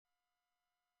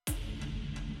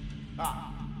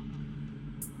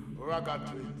Ragga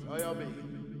twins, how you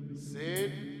mean?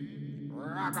 See?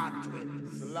 Ragga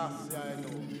twins. Last year I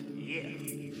know. Yeah.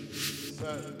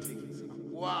 Certain things.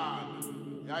 Wow.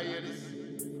 You hear this?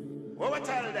 What we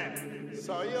tell them?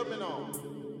 So hear me now.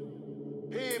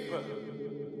 People,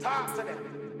 talk to them.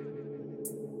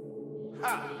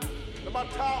 Ha! They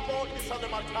might talk about this and they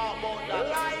might talk about that.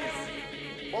 Lies!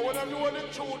 But when I know the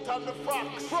truth and the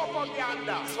facts,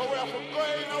 propaganda. So we have to go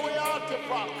in our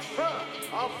artifacts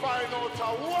and find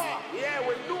out what. Yeah,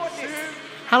 we know this.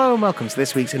 Hello and welcome to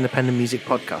this week's Independent Music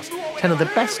Podcast. 10 of the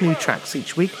best new tracks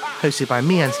each week, hosted by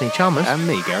me, Anthony Chalmers. And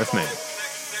me, Gareth Moon.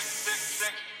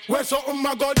 Where something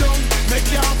I go down, make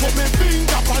you put me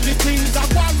finger on the things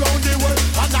that go around the world,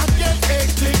 and I get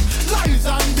hectic. Lies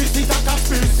and this is a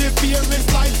conspiracy theories,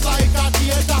 lies like a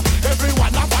theater.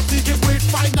 Everyone a fatigue with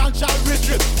financial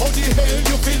restraint. How the hell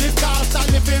you feel it cost a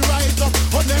living rise up?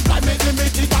 Unemployment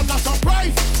limited and a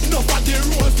surprise. Enough of the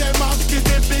rules them asking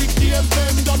the big games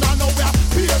them done and now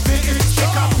we are baby it's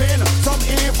campaign. Some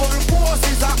evil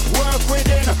forces that work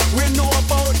within. We know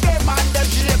about them and them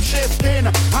shape shifting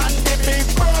and the big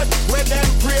bird with them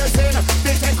praising.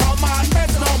 They take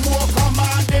commandments, no more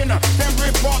commanding. Them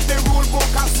report the rule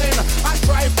book of sin and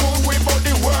try fool with but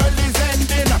the world is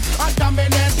ending. A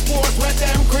dominant force with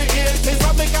them creating.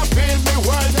 So make a feel the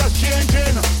world is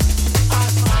changing.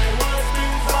 As my world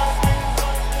spins up,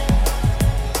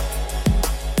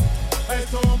 there's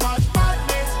so much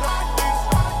madness.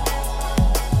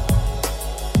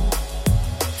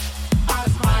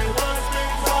 As my world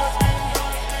spins up,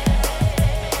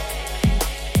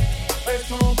 there's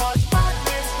so much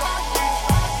madness.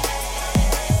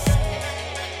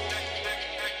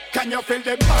 Can you feel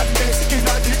the madness in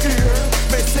the ear?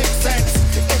 Me sixth sense,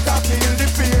 it a feel the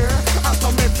fear. And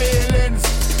some me feelings,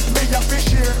 me a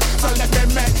fish here. So let me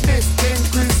make this thing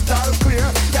crystal clear.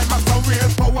 Them are some real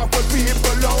powerful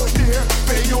people out there.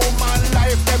 For human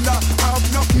life, them not have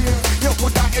no care. You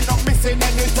coulda end up missing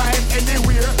anytime,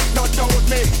 anywhere. No doubt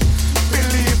me,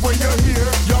 believe when you hear.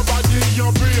 Your body,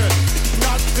 your brain,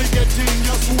 not forgetting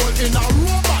your soul in a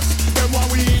robot. Them what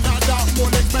we in a dark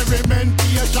mode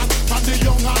experimentation. From the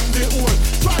young and the old,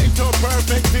 try to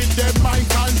perfect fit them mind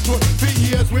control. For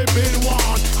years we've been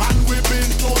warned and we've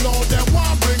been told how them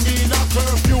want bring in a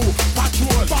curfew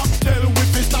patrol. Back tell we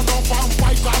fi stand up and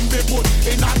fight and be put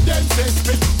in a dense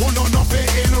spit. Who know nothing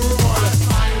in roll.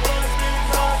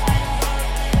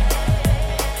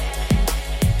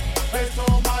 There's so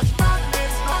much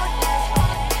madness.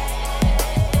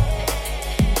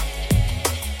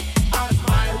 As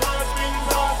my world spins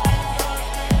up,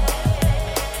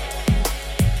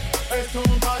 there's so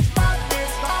much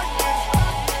madness.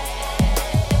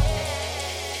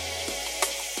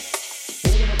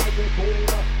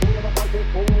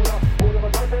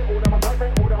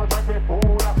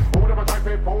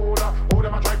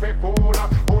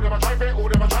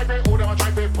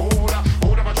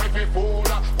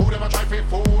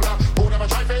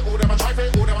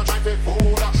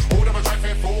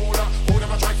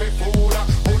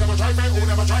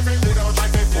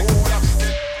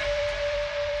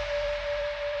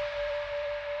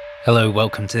 Hello,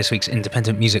 welcome to this week's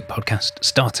Independent Music Podcast,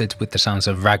 started with the sounds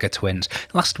of Ragga twins.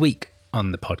 Last week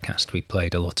on the podcast, we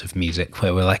played a lot of music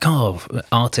where we're like, oh,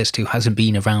 artist who hasn't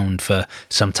been around for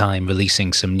some time,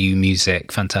 releasing some new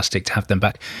music, fantastic to have them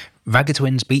back. Ragga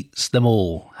twins beats them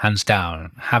all, hands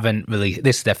down. Haven't released,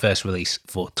 this is their first release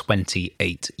for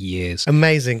 28 years.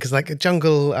 Amazing, because like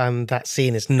Jungle and that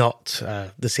scene is not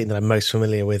the scene that I'm most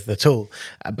familiar with at all.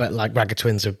 But like Ragga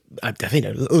Twins are,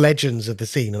 legends of the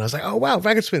scene. And I was like, oh wow,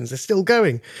 Ragga Twins, they're still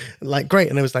going. Like,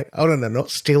 great. And I was like, oh no, not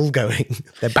still going.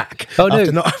 They're back. Oh no.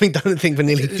 After not having done anything for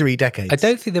nearly 3 decades. I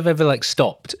don't think they've ever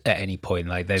stopped at any point.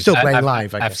 Like they've still playing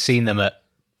live, I've seen them at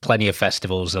plenty of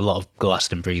festivals, a lot of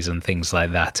Glastonbury's and things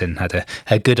like that, and had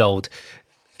a good old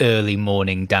early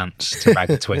morning dance to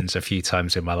Ragga Twins a few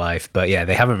times in my life. But yeah,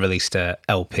 they haven't released a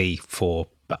LP for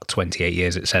about 28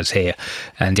 years, it says here.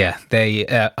 And yeah, they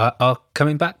are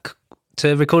coming back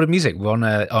to recorded music. We're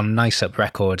on Nice Up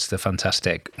Records, the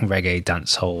fantastic reggae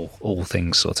dancehall, all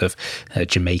things sort of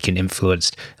Jamaican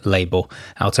influenced label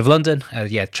out of London.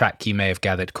 Track you may have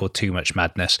gathered called Too Much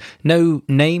Madness. No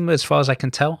name as far as I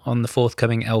can tell on the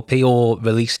forthcoming LP or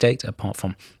release date, apart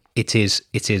from it is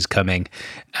coming.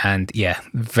 And yeah,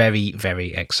 very,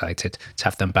 very excited to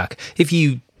have them back. If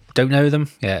you don't know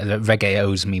them, yeah, Reggae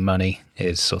Owes Me Money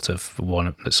is sort of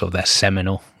their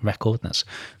seminal record that's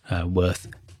worth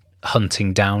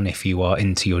hunting down if you are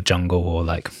into your jungle or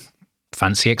like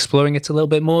fancy exploring it a little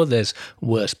bit more. There's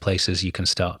worse places you can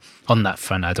start. On that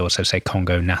front, I'd also say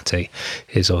Congo Natty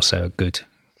is also a good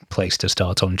place to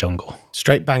start on jungle.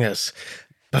 Straight bangers.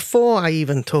 Before I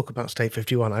even talk about State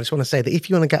 51, I just want to say that if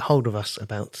you want to get hold of us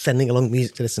about sending along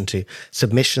music to listen to,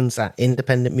 submissions at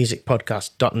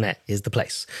independentmusicpodcast.net is the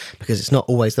place, because it's not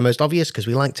always the most obvious, because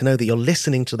we like to know that you're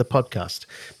listening to the podcast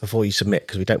before you submit,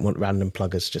 because we don't want random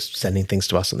pluggers just sending things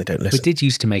to us and they don't listen. We did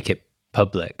used to make it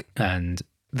public, and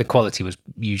the quality was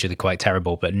usually quite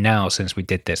terrible, but now since we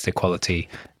did this, the quality,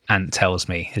 Ant tells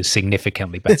me, is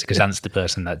significantly better, because Ant's the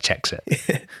person that checks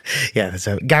it. Yeah,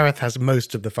 so Gareth has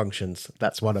most of the functions.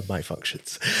 That's one of my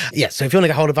functions. Yeah, so if you want to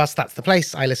get hold of us, that's the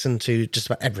place. I listen to just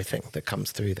about everything that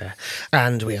comes through there.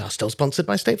 And we are still sponsored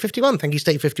by State 51. Thank you,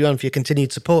 State 51, for your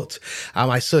continued support.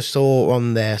 I saw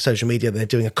on their social media they're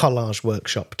doing a collage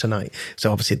workshop tonight.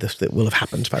 So obviously this will have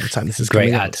happened by the time this is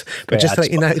Great coming ad. out. But Great just to ad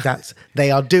let you know that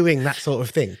they are doing that sort of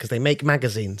thing, because they make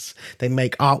magazines, they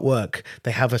make artwork,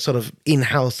 they have a sort of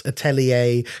in-house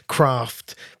atelier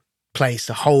craft place,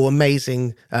 a whole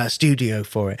amazing studio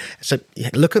for it. So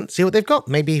look and see what they've got.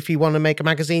 Maybe if you want to make a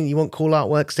magazine, you want cool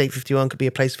artwork, State 51 could be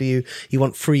a place for you. You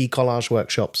want free collage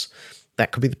workshops,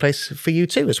 that could be the place for you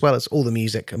too, as well as all the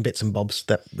music and bits and bobs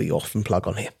that we often plug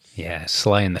on here. Yeah,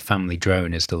 Sly and the Family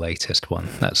Drone is the latest one.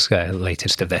 That's the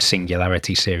latest of their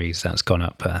Singularity series that's gone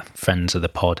up. Friends of the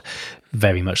pod,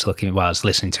 very much looking. Well, I was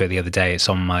listening to it the other day. It's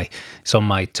on my to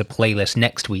playlist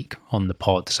next week on the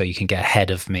pod, so you can get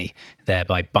ahead of me there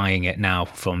by buying it now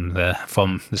from the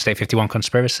State 51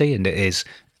 Conspiracy, and it is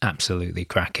absolutely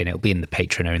cracking. It'll be in the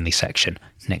patron only section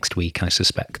next week, I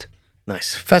suspect.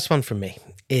 Nice. First one from me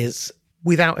is,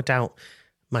 without a doubt,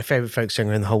 my favourite folk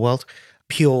singer in the whole world.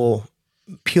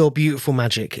 Pure, beautiful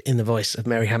magic in the voice of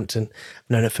Mary Hampton. I've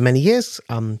known her for many years.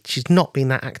 She's not been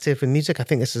that active in music. I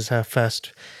think this is her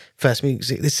first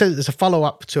music. There's a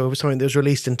follow-up to something that was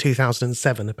released in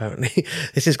 2007, apparently.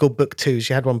 This is called Book 2.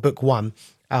 She had one, Book 1.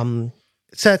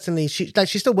 Certainly,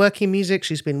 she's still working in music.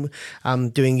 She's been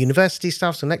doing university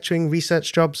stuff, some lecturing,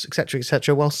 research jobs,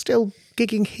 etc., while still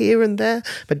gigging here and there,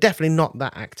 but definitely not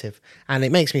that active. And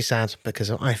it makes me sad,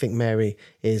 because I think Mary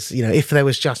is, if there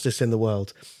was justice in the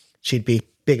world, she'd be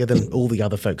bigger than all the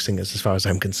other folk singers, as far as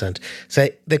I'm concerned. So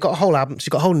they've got a whole album. She's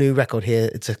got a whole new record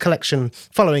here. It's a collection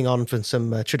following on from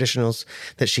some traditionals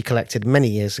that she collected many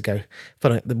years ago.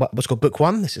 What's called Book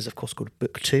 1. This is, of course, called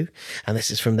Book 2. And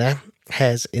this is from there,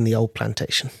 Hares in the Old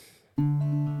Plantation.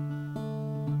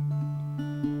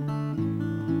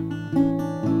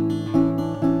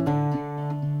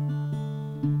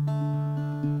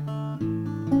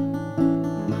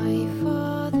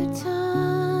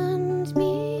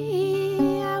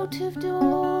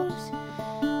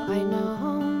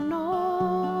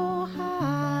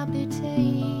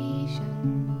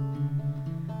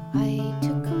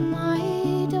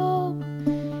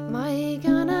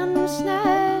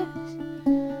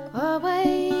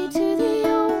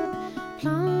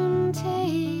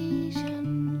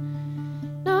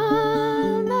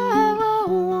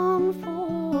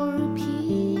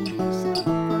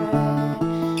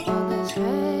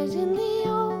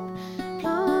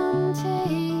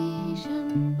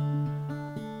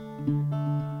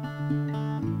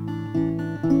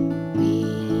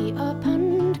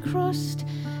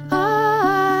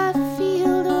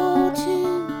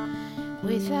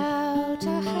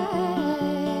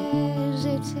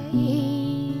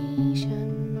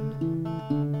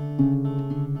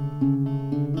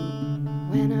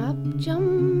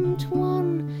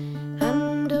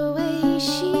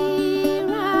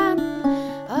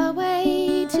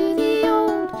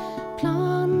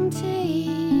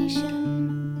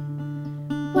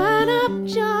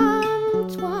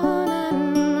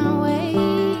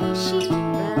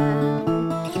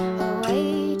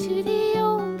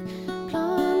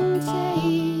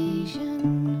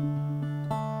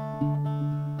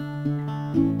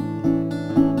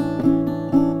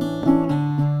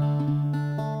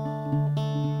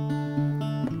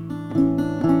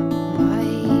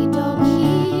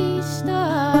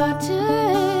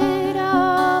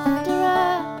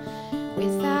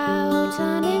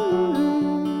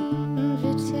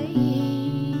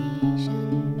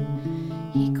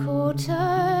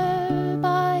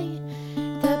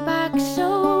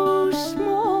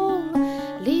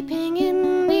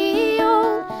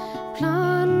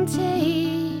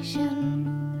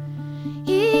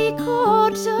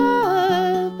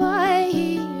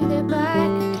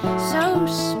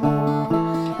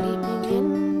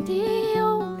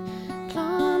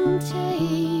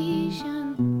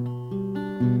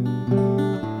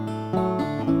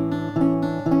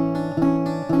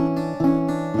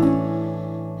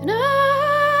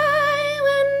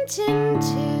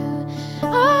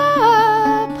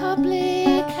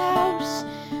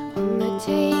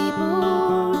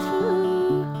 Table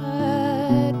threw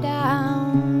her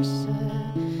down,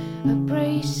 sir.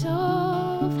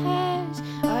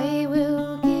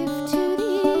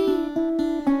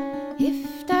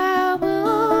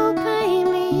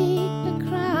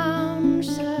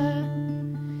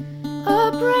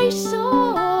 A brace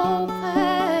of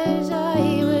pearls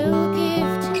I will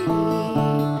give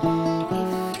to thee,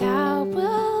 if thou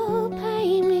wilt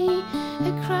pay me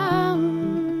a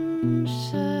crown,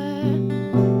 sir.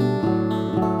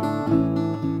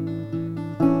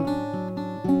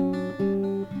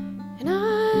 And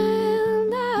I'll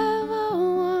never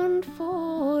want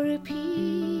for a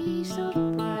piece of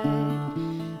bread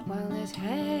while there's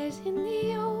hares in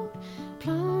the old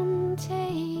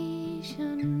plantation.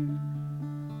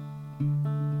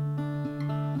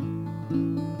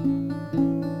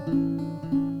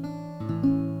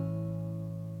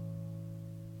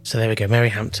 So there we go, Mary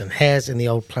Hampton, Hares in the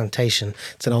Old Plantation.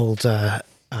 It's an old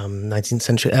 19th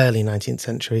century, early 19th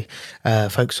century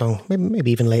folk song,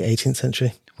 maybe even late 18th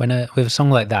century. With a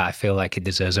song like that, I feel like it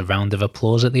deserves a round of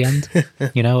applause at the end.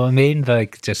 You know what I mean?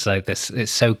 Like, just like this, it's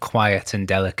so quiet and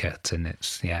delicate, and it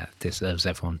deserves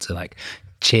everyone to like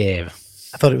cheer.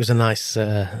 I thought it was a nice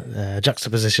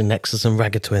juxtaposition next to some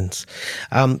Ragga Twins.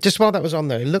 Just while that was on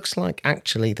there, it looks like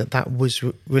actually that was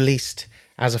released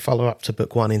as a follow-up to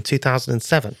Book One in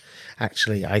 2007.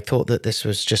 Actually, I thought that this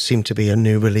just seemed to be a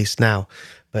new release now,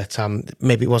 but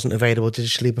maybe it wasn't available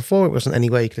digitally before. It wasn't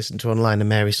anywhere you could listen to online, and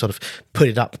Mary sort of put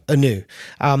it up anew.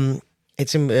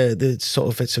 It's about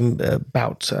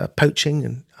poaching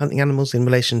and hunting animals in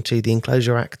relation to the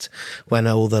Enclosure Act, when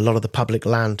a lot of the public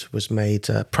land was made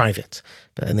private.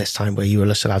 But in this time, where you were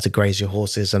just allowed to graze your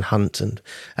horses and hunt and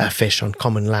fish on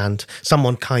common land,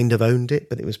 someone kind of owned it,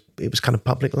 but it was kind of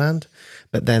public land.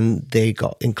 But then they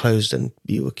got enclosed, and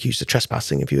you were accused of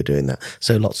trespassing if you were doing that.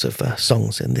 So lots of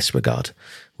songs in this regard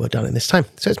were done in this time.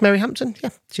 So it's Mary Hampton. Yeah,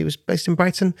 she was based in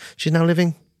Brighton. She's now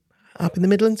living up in the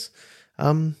Midlands.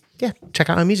 Yeah, check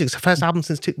out her music. It's her first album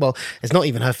since it's not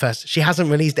even her first. She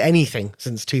hasn't released anything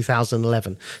since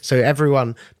 2011. So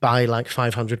everyone buy like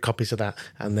 500 copies of that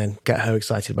and then get her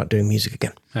excited about doing music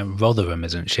again. Rotherham,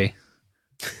 isn't she?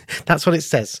 That's what it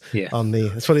says. Yeah.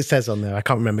 That's what it says on there. I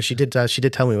can't remember. She did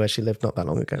tell me where she lived not that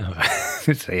long ago.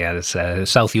 So yeah, there's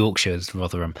South Yorkshire's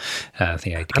Rotherham.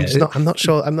 I'm not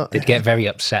sure. They'd get very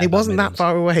upset. It wasn't that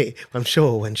far away, I'm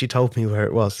sure, when she told me where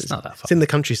it was. It's not that far. It's in the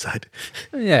countryside.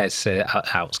 Yeah, it's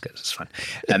outskirts. It's fine.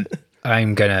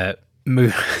 I'm gonna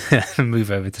move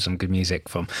over to some good music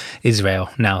from Israel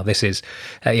now. This is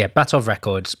Batov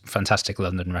Records, fantastic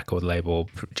London record label,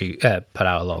 put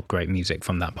out a lot of great music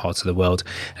from that part of the world.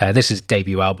 This is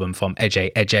debut album from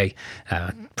Eje,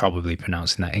 probably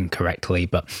pronouncing that incorrectly,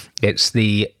 but it's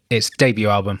debut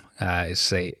album.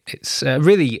 It's a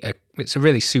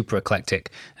really super eclectic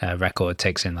record.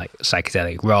 Takes in like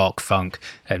psychedelic rock, funk,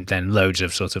 and then loads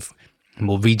of sort of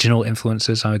more regional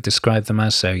influences, I would describe them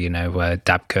as. So,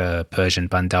 Dabka, Persian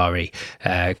Bandari,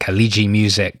 Khaliji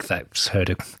music that's heard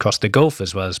across the Gulf,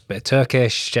 as well as a bit of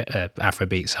Turkish,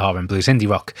 Afrobeat, Saharan blues, indie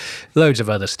rock, loads of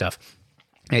other stuff.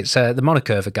 It's the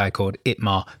moniker of a guy called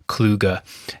Itmar Kluger.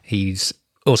 He's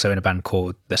also in a band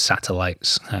called The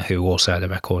Satellites, who also had a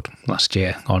record last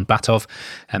year on Batov.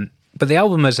 But the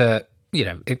album is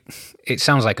it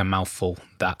sounds like a mouthful,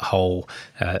 that whole,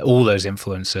 all those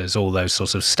influences, all those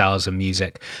sorts of styles of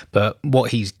music. But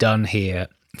what he's done here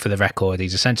for the record,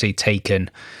 he's essentially taken,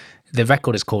 the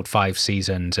record is called 5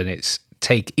 Seasons, and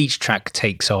each track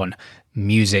takes on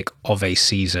music of a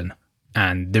season.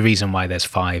 And the reason why there's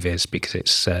 5 is because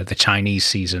it's the Chinese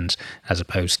seasons as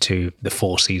opposed to the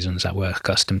 4 seasons that we're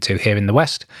accustomed to here in the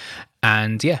West.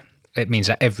 And yeah, it means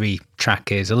that every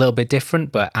track is a little bit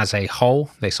different, but as a whole,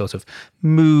 they sort of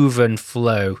move and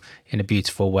flow in a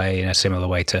beautiful way, in a similar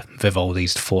way to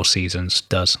Vivaldi's 4 Seasons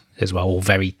does as well. All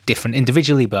very different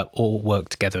individually, but all work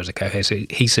together as a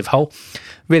cohesive whole.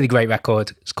 Really great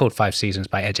record. It's called 5 Seasons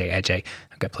by Eje.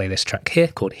 I'm going to play this track here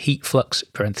called Heat Flux,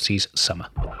 (Summer).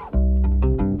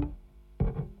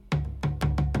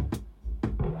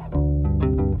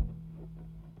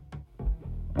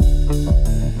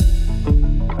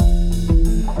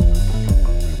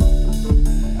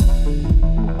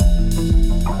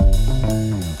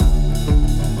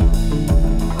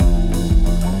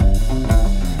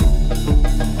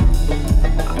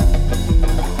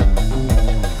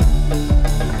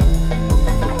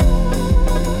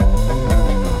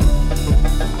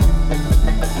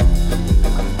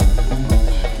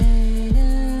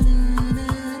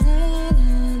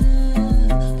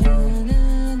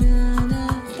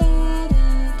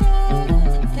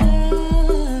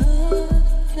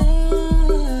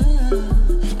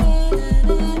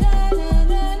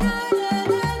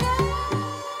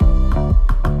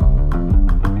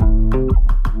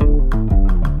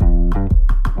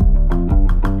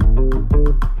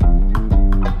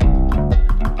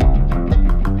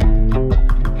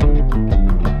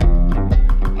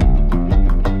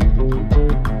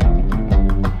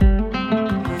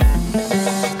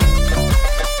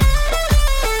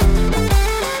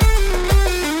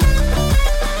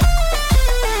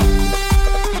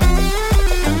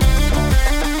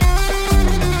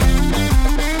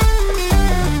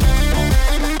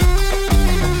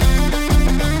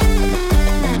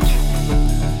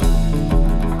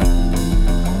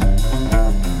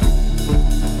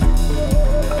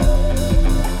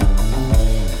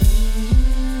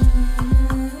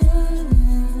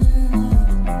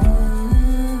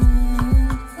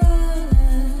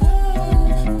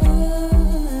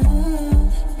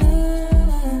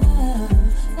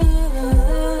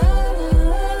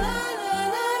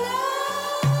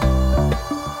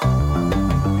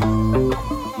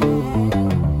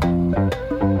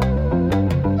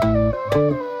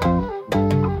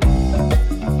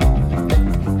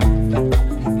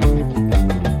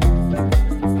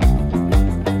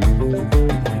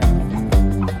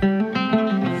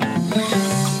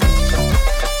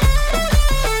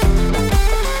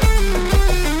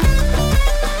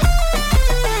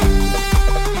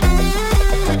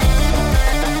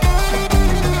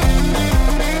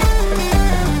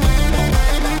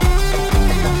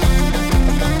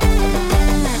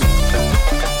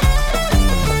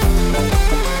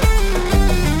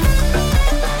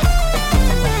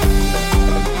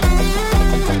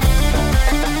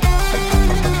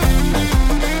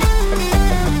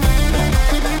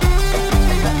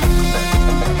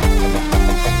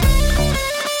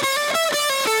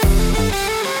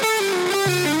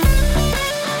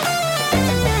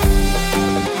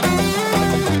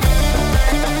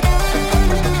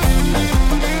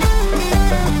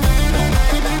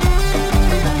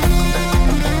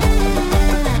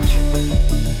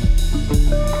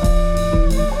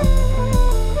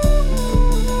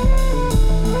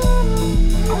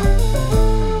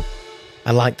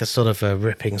 I like the sort of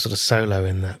ripping sort of solo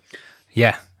in that.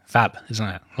 Yeah, fab, isn't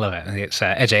it? Love it. It's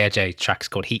Edge track is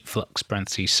called Heat Flux,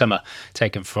 parentheses, Summer,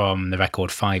 taken from the record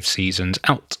 5 Seasons,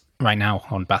 out right now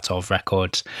on Batov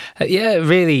Records.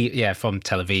 Really, from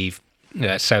Tel Aviv.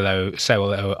 Solo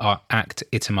act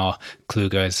Itamar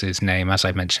Kluger is his name, as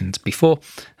I mentioned before.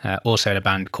 Also in a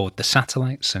band called The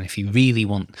Satellites, and if you really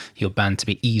want your band to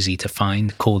be easy to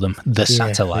find, call them The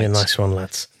Satellites. Yeah, nice one,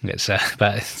 lads. It's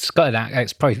but it's got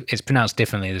it's pronounced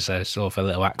differently. There's a sort of a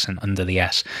little accent under the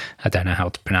S. I don't know how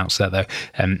to pronounce that though.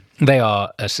 They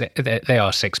are a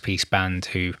 6-piece band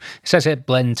who, it says it,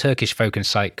 blend Turkish folk and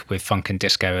psych with funk and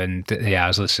disco. And I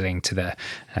was listening to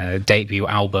their debut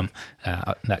album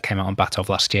that came out on Batov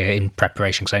last year in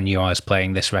preparation because I knew I was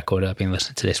playing this record. I've been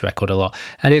listening to this record a lot,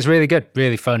 and it's really good,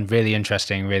 really fun, really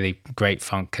interesting, really great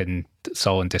funk and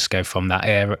soul and disco from that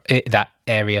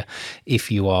area.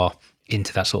 If you are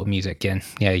into that sort of music,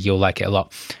 you'll like it a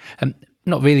lot.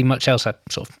 Not really much else. I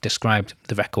sort of described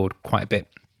the record quite a bit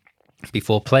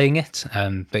before playing it,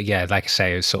 but like I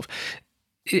say, it was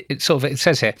it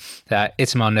says here that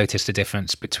Itamar noticed the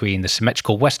difference between the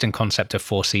symmetrical Western concept of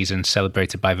 4 seasons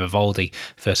celebrated by Vivaldi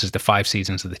versus the 5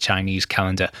 seasons of the Chinese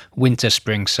calendar: winter,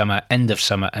 spring, summer, end of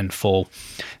summer, and fall.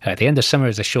 The end of summer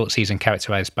is a short season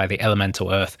characterized by the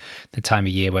elemental earth, the time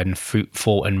of year when fruit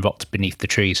fall and rot beneath the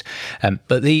trees.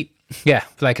 But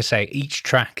like I say, each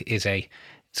track is a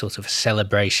sort of a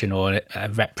celebration or a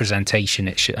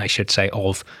representation, I should say,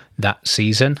 of that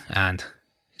season, and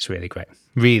it's really great.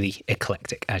 Really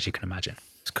eclectic, as you can imagine.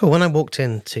 It's cool. When I walked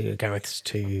into Gareth's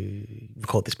to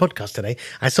record this podcast today,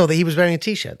 I saw that he was wearing a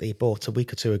T-shirt that he bought a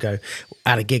week or two ago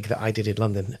at a gig that I did in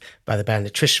London by the band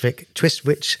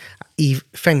Twistwich Eve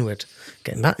Fenwood.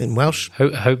 Getting that in Welsh.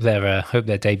 Hope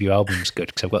their debut album's good,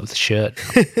 because I've got the shirt.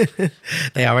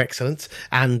 They are excellent.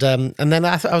 And then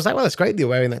I was like, well, that's great that you're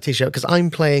wearing that T-shirt, because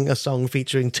I'm playing a song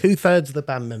featuring 2/3 of the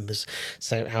band members.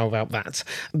 So how about that?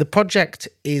 The project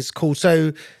is called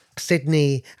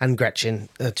Sydney and Gretchen,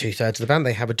 2/3 of the band,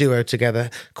 they have a duo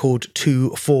together called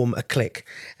To Form a Click,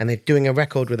 and they're doing a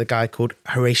record with a guy called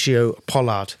Horatio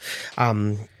Pollard.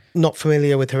 Not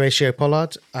familiar with Horatio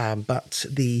Pollard, but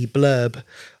the blurb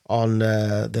on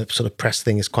the sort of press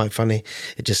thing is quite funny.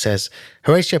 It just says,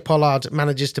 Horatio Pollard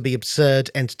manages to be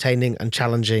absurd, entertaining, and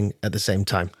challenging at the same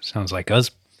time. Sounds like us.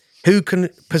 Who can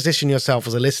position yourself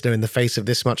as a listener in the face of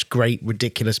this much great,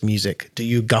 ridiculous music? Do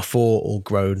you guffaw or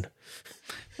groan?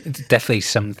 Definitely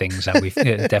some things that we've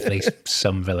definitely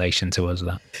some relation to us,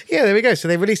 that. Yeah, there we go. So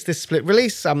they released this split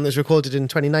release that was recorded in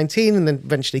 2019 and then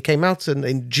eventually came out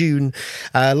in June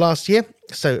last year.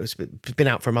 So it's been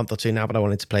out for a month or two now, but I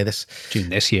wanted to play this. June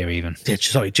this year, even. Yeah,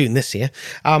 sorry, June this year.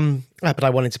 But I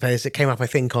wanted to play this. It came up, I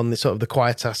think, on the sort of the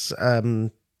Quietus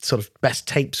sort of best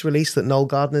tapes release that Noel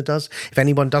Gardner does. If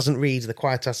anyone doesn't read the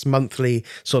Quietus monthly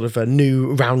sort of a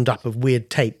new roundup of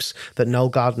weird tapes that Noel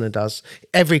Gardner does,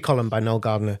 every column by Noel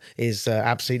Gardner is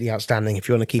absolutely outstanding. If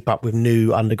you want to keep up with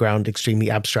new underground, extremely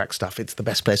abstract stuff, it's the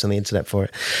best place on the internet for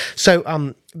it.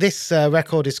 So this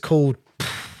record is called,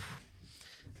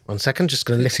 one second, just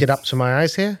going to lift it up to my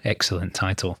eyes here. Excellent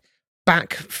title.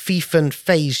 Back Fiefen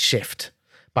Phase Shift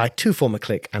by To Form a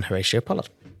Click and Horatio Pollard.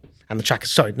 And the track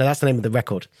is, that's the name of the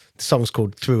record. The song's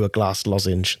called Through a Glass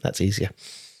Lozenge. That's easier.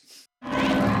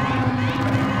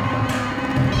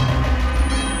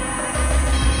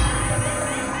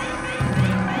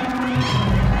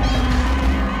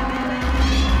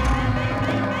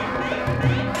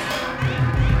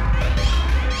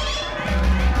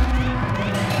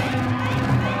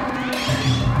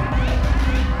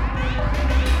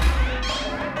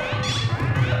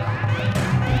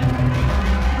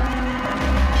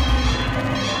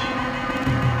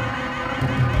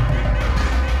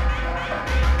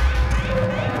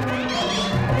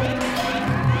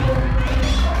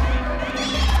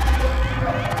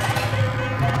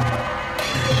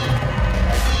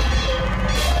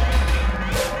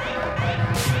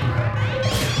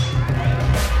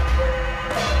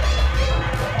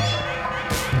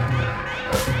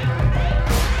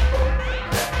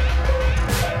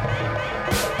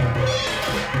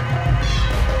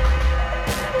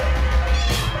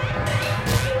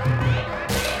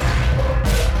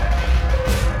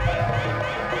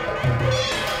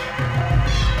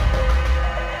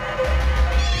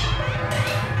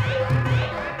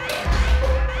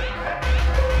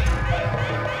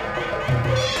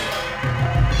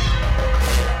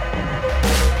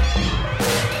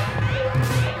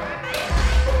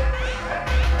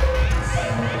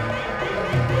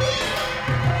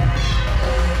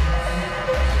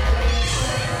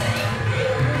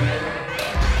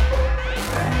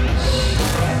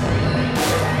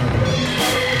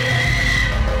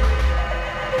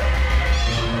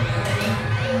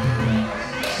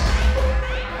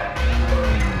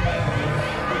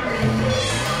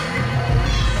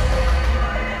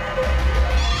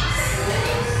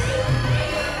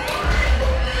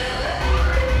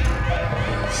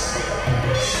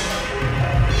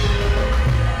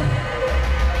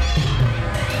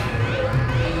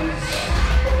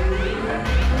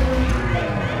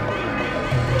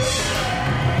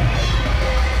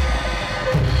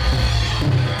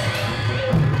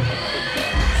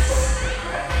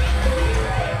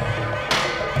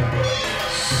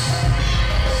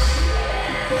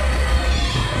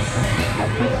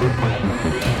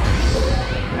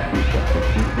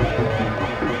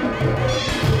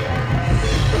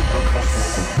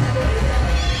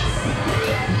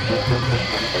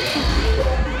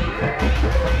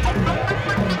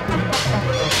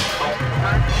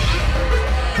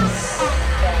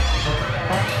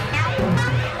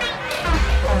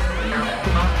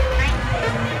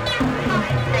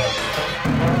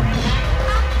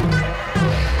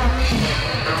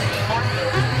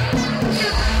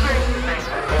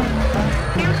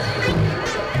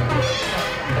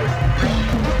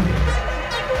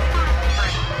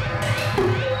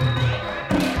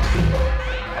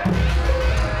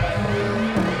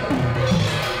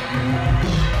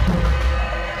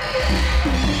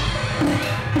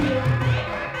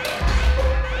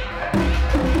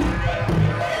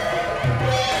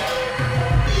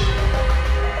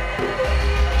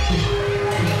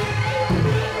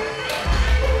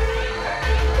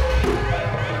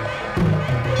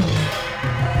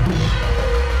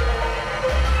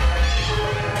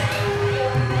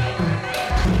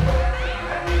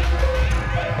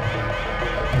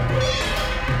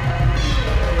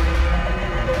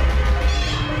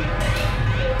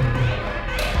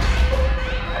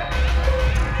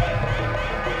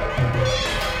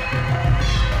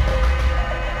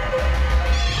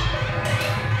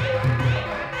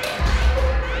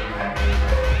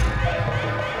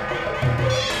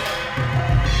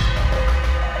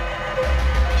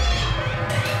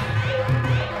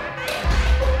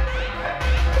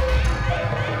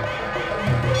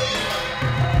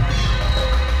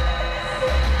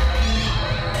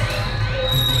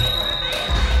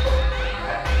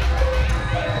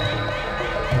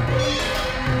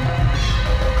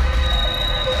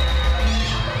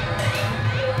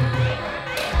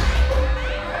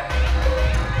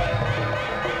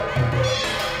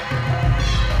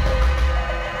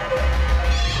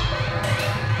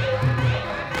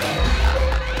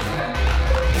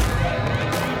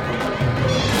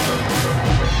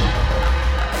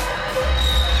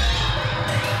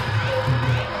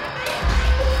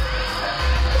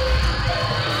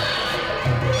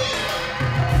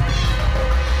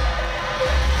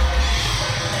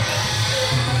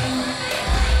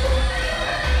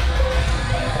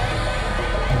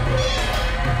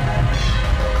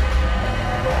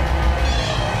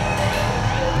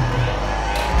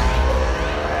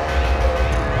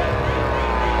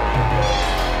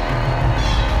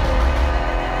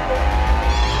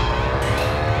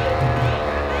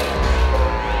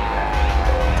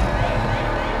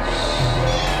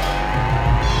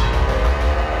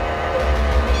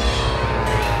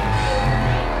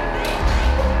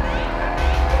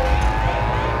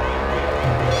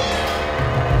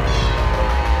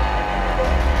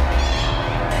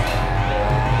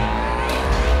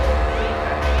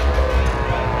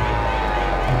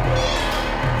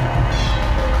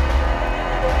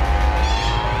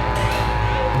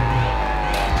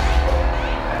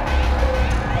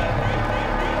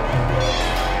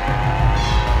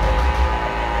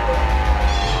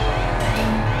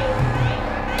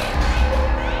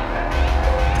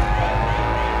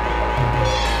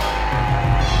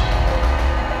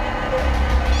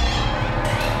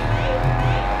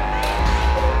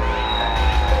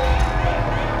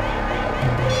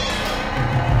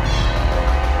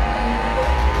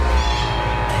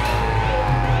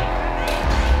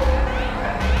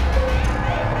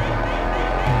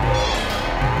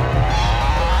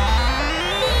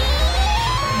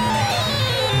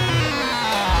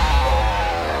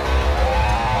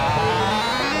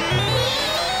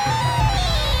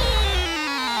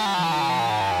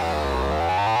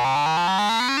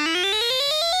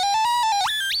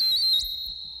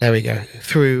 There we go.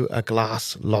 Through a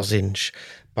Glass Lozenge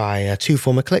by Two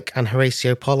Former Click and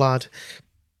Horatio Pollard.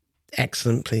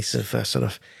 Excellent piece of sort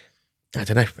of, I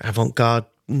don't know, avant-garde,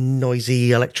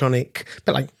 noisy, electronic,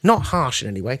 but like not harsh in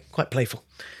any way, quite playful.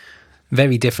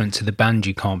 Very different to the band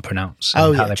you can't pronounce.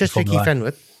 Oh yeah, just Vicky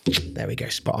Fenwood. There we go,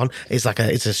 spot on.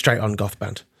 It's a straight-on goth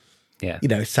band. Yeah, you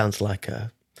know, it sounds like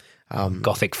a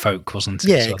gothic folk, wasn't it?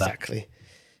 Yeah, so exactly.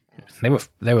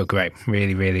 They were great,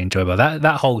 really, really enjoyable.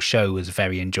 That whole show was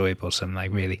very enjoyable. Some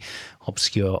like really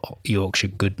obscure Yorkshire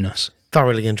goodness.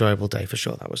 Thoroughly enjoyable day for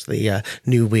sure. That was the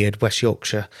new weird West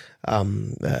Yorkshire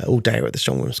all day at the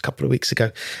Strong a couple of weeks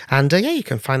ago, and yeah, you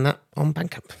can find that on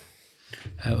Bandcamp.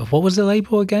 What was the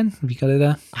label again? Have you got it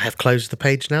there? I have closed the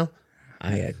page now.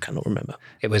 I cannot remember.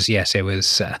 It was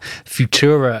Futura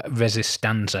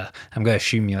Resistanza. I'm going to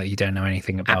assume you don't know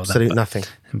anything about Absolute nothing.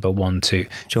 But 1, 2. Do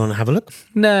you want to have a look?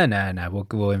 No.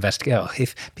 We'll investigate. Oh,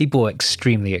 if people are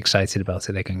extremely excited about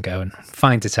it, they can go and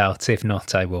find it out. If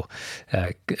not, I will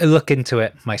look into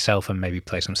it myself and maybe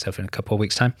play some stuff in a couple of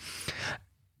weeks' time.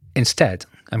 Instead,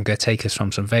 I'm going to take us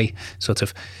from some very sort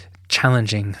of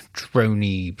challenging,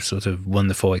 droney, sort of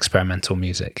wonderful experimental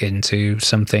music into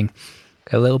something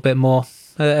a little bit more,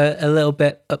 a little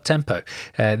bit up-tempo.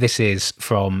 This is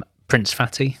from Prince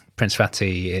Fatty. Prince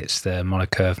Fatty, it's the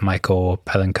moniker of Michael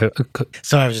Pelenco.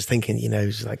 So I was just thinking,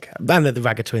 it's like, I know the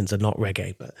Ragga Twins are not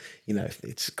reggae, but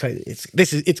it's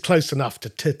close enough to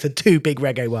two big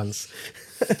reggae ones.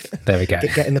 There we go.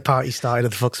 Getting the party started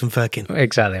at the Fox and Firkin.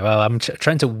 Exactly. Well, I'm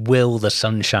trying to will the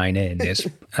sunshine in. It's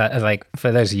like,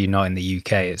 for those of you not in the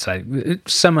UK, it's like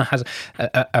summer has.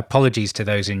 Apologies to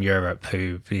those in Europe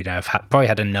who have probably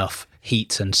had enough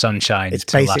heat and sunshine. It's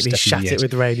to basically last a few shat years. it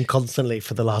with rain constantly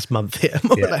for the last month here,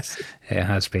 more or less. It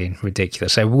has been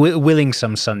ridiculous. So willing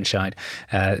some sunshine,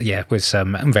 with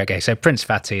some reggae. So Prince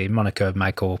Fatty, moniker of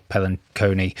Michael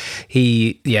Pelenconi,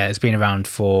 he has been around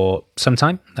for some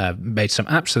time, made some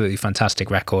absolutely fantastic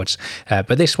records.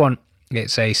 But this one,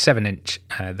 it's a 7-inch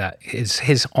that is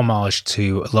his homage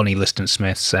to Lonnie Liston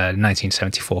Smith's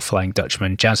 1974 Flying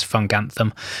Dutchman jazz funk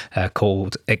anthem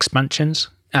called Expansions.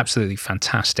 Absolutely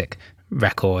fantastic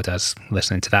record. I was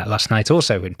listening to that last night,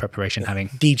 also in preparation, having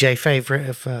DJ favourite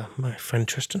of my friend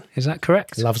Tristan. Is that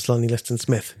correct? Loves Lonnie Liston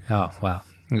Smith. Oh wow.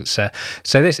 It's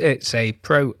it's a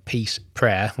pro-peace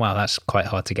prayer. Wow, that's quite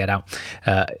hard to get out.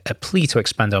 A plea to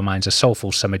expand our minds, a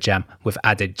soulful summer jam with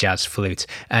added jazz flute.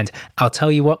 And I'll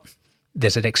tell you what,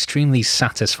 there's an extremely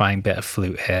satisfying bit of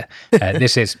flute here.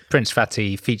 This is Prince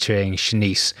Fatty featuring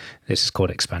Shanice. This is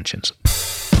called Expansions.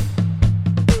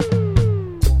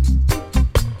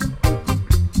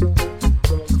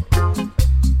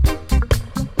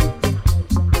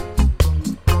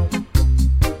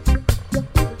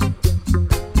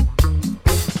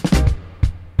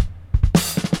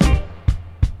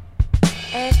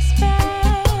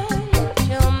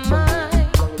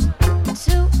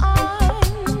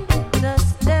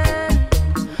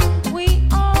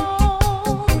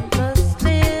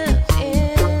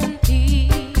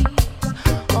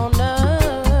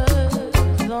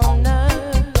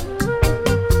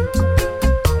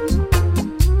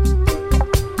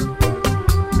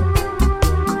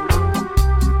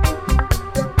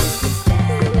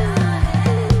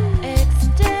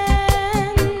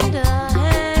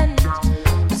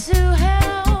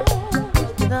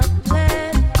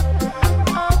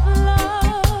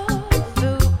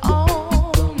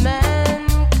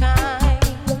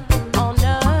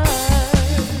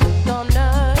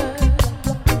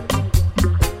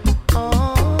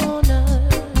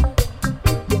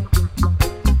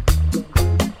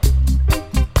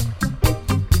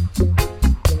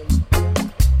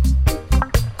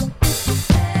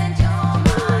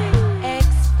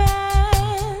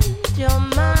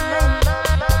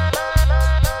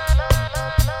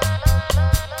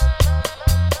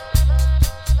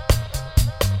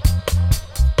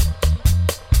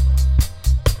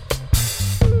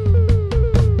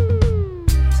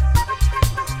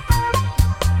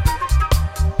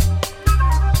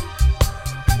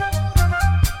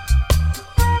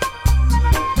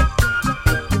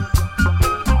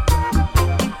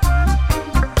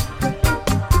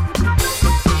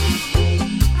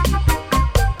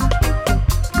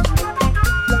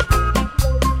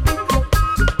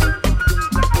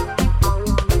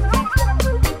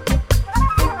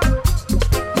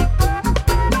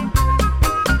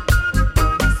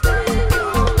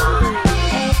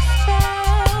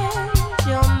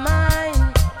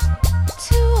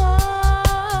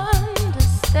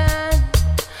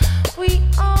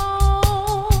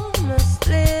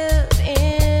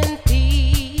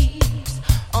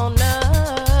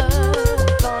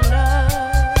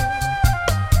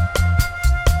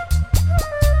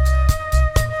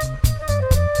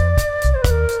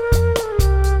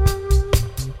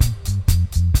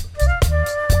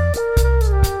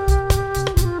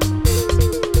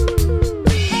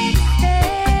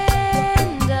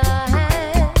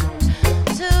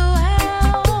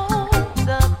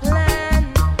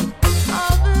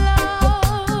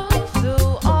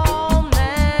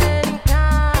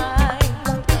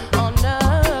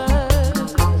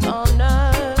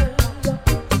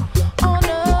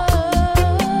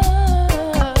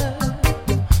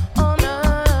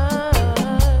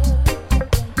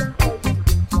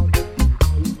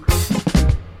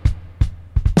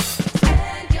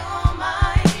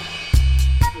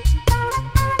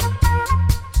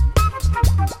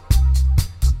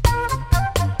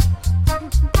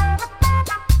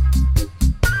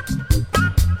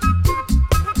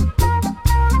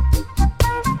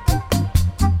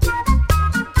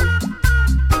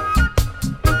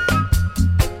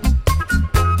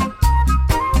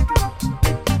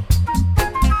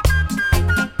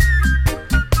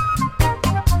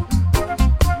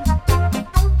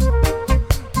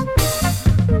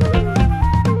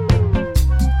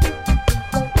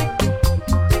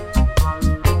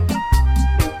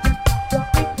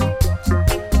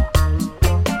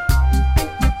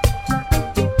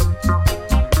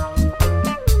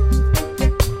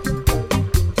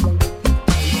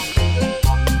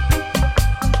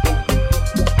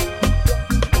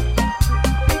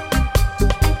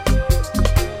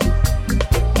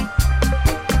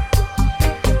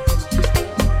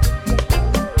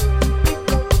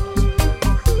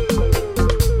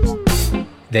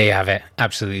 There you have it.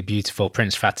 Absolutely beautiful.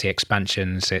 Prince Fatty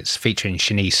Expansions. It's featuring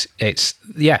Shanice. It's,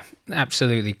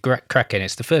 absolutely cracking.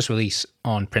 It's the first release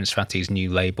on Prince Fatty's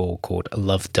new label called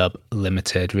Love Dub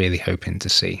Limited. Really hoping to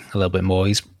see a little bit more.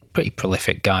 He's a pretty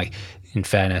prolific guy, in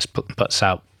fairness, puts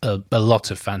out a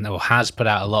lot of has put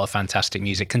out a lot of fantastic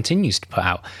music, continues to put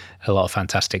out a lot of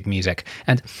fantastic music.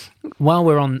 And while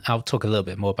we're on, I'll talk a little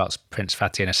bit more about Prince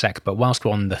Fatty in a sec, but whilst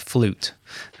we're on the flute,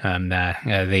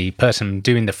 the person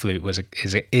doing the flute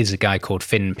is a guy called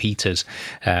Finn Peters,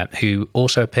 who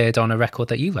also appeared on a record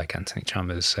that you like, Anthony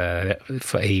Chalmers.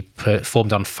 He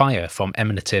performed on Fire from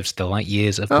Emanative's The Light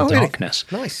Years of the Darkness.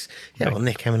 Really? Nice. Yeah, well,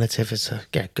 Nick Emanative is a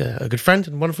good friend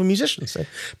and wonderful musician, so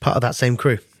part of that same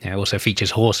crew. Yeah, it also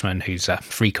features Horseman, who's a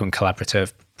frequent collaborator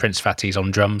of Prince Fatty's on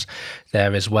drums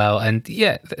there as well. And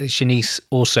yeah, Shanice,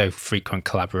 also frequent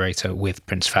collaborator with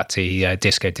Prince Fatty,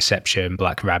 Disco Deception,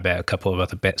 Black Rabbit, a couple of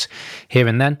other bits here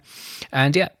and then.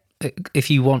 And yeah,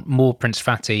 if you want more Prince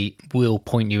Fatty, we'll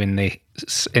point you in the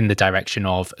direction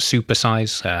of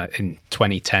Supersize. In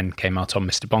 2010 came out on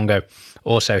Mr. Bongo.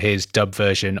 Also his dub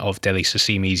version of Deli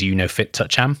Sasimi's You Know Fit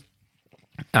Touch Am.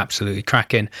 Absolutely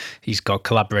cracking. He's got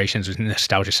collaborations with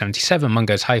Nostalgia 77,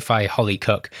 Mungo's Hi-Fi, Holly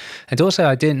Cook. And also,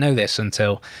 I didn't know this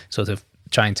until sort of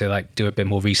trying to like do a bit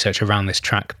more research around this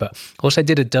track, but also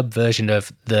did a dub version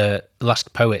of the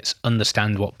Last Poets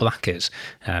Understand What Black Is.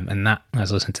 And that,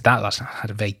 as I listened to that last night, I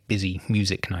had a very busy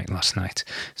music night last night.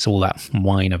 It's all that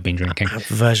wine I've been drinking. A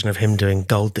version of him doing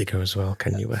Gold Digger as well,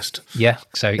 Kanye West. Yeah,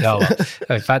 so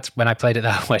in fact, when I played at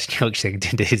that West Yorkshire,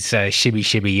 did his Shimmy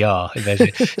Shimmy Ya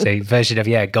version. So version of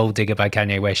Gold Digger by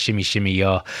Kanye West, Shimmy Shimmy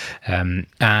Ya.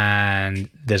 And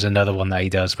there's another one that he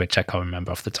does, which I can't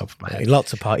remember off the top of my head.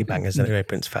 Lots of party bangers anyway,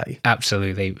 Prince Fatty.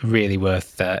 Absolutely, really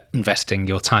worth investing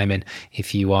your time in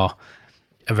if you are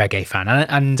a reggae fan.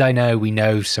 And I know, we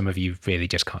know some of you really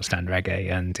just can't stand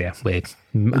reggae, and we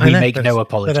make no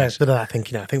apologies. But I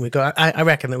think we got. I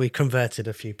reckon that we converted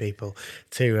a few people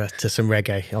to some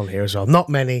reggae on here as well. Not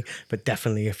many, but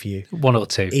definitely a few. One or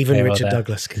two. Even Richard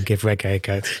Douglas can give reggae a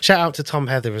go. Shout out to Tom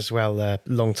Heather as well,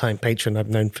 long time patron. I've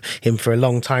known him for a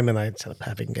long time, and I ended up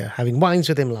having wines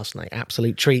with him last night.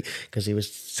 Absolute treat, because he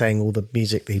was saying all the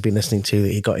music that he'd been listening to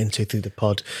that he got into through the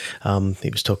pod.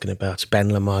 He was talking about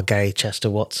Ben Lamar Gay, Chester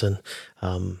Watson.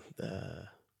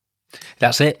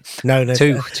 That's it. No,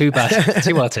 too bad.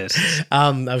 Two artists. I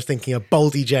was thinking of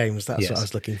Boldy James. That's what I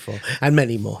was looking for, and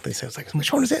many more. So I was like,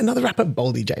 which one is it? Another rapper,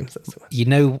 Boldy James. You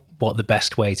know what the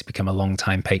best way to become a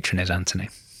long-time patron is, Anthony?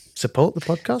 Support the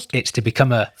podcast? It's to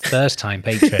become a first-time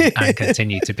patron and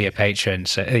continue to be a patron.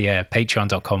 So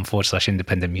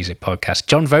patreon.com/independent music podcast.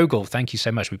 John Vogel, thank you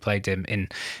so much. We played him in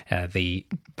the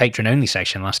patron-only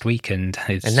section last week, and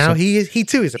now he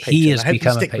too is a patron. He has I hope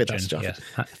become you stick a patron. With us, John. Yes.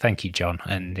 Thank you, John,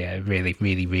 and it really,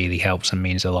 really, really helps and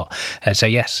means a lot. So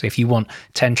yes, if you want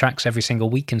 10 tracks every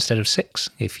single week instead of 6,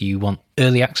 if you want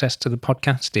early access to the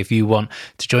podcast, if you want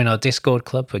to join our Discord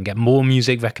club and get more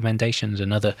music recommendations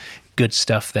and other good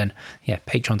stuff, then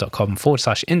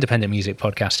patreon.com/independent music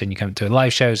podcast, and you come to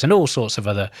live shows and all sorts of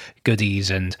other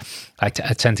goodies. And I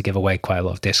tend to give away quite a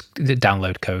lot of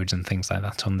download codes and things like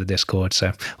that on the Discord,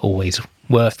 so always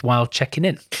worthwhile checking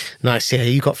in. Nice. Yeah,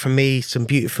 you got from me some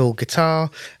beautiful guitar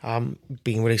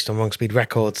being released on Wrong Speed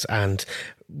Records, and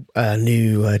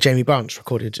new Jaimie Branch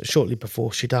recorded shortly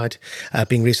before she died,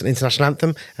 being released on International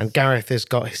Anthem. And Gareth has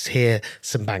got here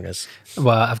some bangers.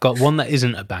 Well, I've got one that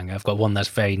isn't a banger. I've got one that's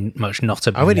very much not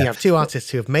a banger. I already have 2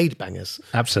 artists who have made bangers.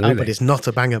 Absolutely. But it's not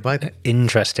a banger by them.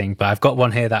 Interesting. But I've got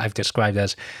one here that I've described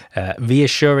as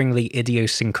reassuringly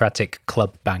idiosyncratic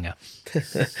club banger.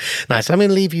 Nice. I'm going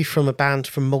to leave you from a band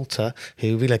from Malta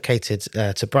who relocated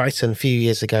to Brighton a few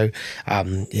years ago,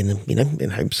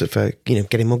 in hopes of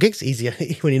getting more gigs. Easier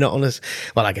when you're not on us.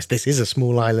 Well, I guess this is a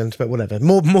small island, but whatever.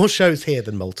 More shows here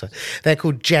than Malta. They're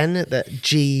called Gen, that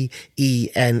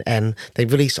GENN. They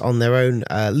released on their own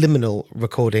Liminal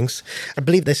recordings. I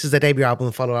believe this is their debut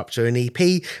album, follow up to an EP. I'm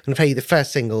going to play you the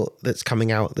first single that's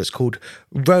coming out, that's called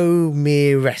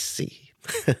Romiresi.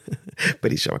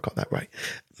 Pretty sure I got that right.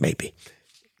 Maybe.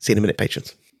 See you in a minute,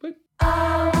 patrons.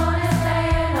 I wanna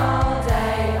stay in all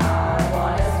day. I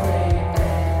wanna sleep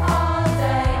in all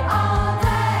day, all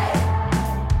day.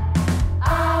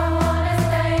 I wanna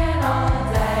stay in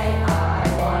all day. I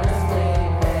wanna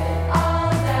sleep in all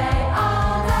day,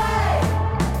 all day.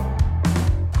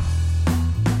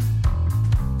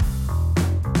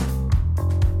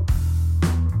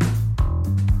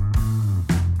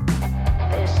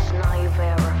 This naive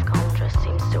air of conjure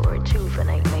seems to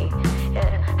rejuvenate me.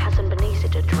 It hasn't been easy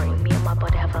to dream. Me and my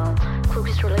body have a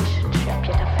close relationship,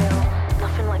 yet I feel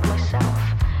nothing like myself.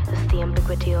 It's the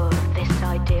ambiguity of this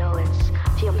ideal. It's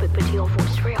Tiens, peu petit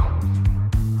enfant real.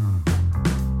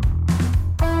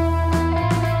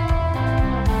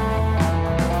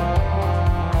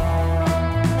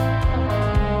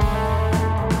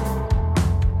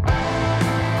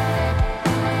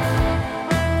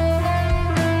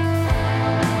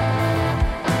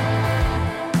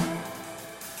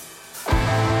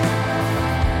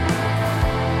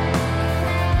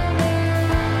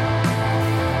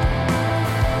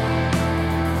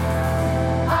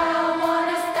 I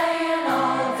wanna stay in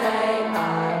all day.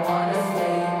 I wanna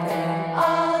sleep in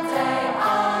all day,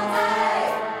 all day.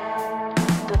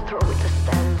 The throat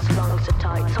distends, lungs are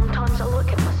tight. Sometimes I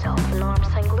look at myself and arms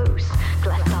hang loose.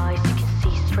 Glass eyes you can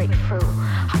see straight through.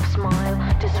 Half smile,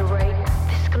 disarray.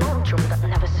 This conundrum that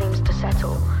never seems to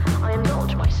settle. I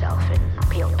indulge myself in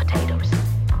peeled potatoes.